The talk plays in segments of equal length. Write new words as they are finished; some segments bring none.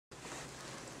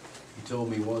told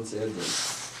me once, Ed, that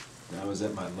when I was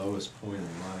at my lowest point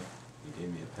in life, you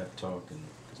gave me a pep talk, and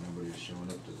because nobody was showing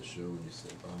up to the show, and you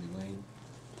said, Bobby Lane,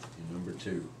 you're number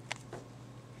 2.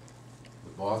 The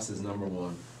boss is number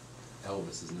 1.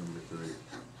 Elvis is number 3.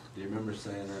 Do you remember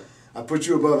saying that? I put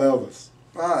you above Elvis.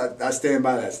 I stand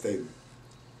by that statement.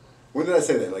 When did I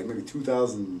say that? Like maybe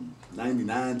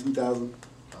 2099, 2000?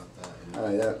 About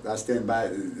that, yeah. I stand by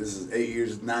it. This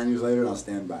is 9 years later, and I'll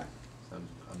stand by it.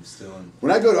 I'm still in.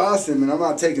 When I go to Austin, and I'm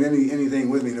not taking anything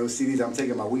with me, no CDs, I'm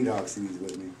taking my Weedhawks CDs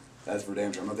with me. That's for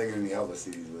damn sure. I'm not taking any Elvis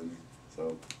CDs with me.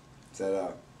 So, does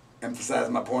that emphasize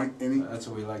my point any? That's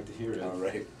what we like to hear, Ed. All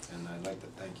right. And I'd like to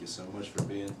thank you so much for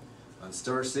being on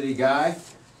Star City Guy.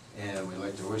 And we'd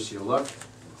like to wish you luck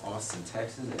in Austin,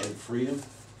 Texas, Ed Freedom.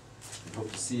 We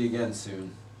hope to see you again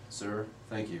soon, sir.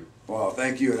 Thank you. Well,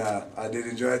 thank you, and I did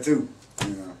enjoy it too.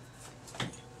 You know,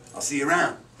 I'll see you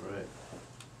around. Right.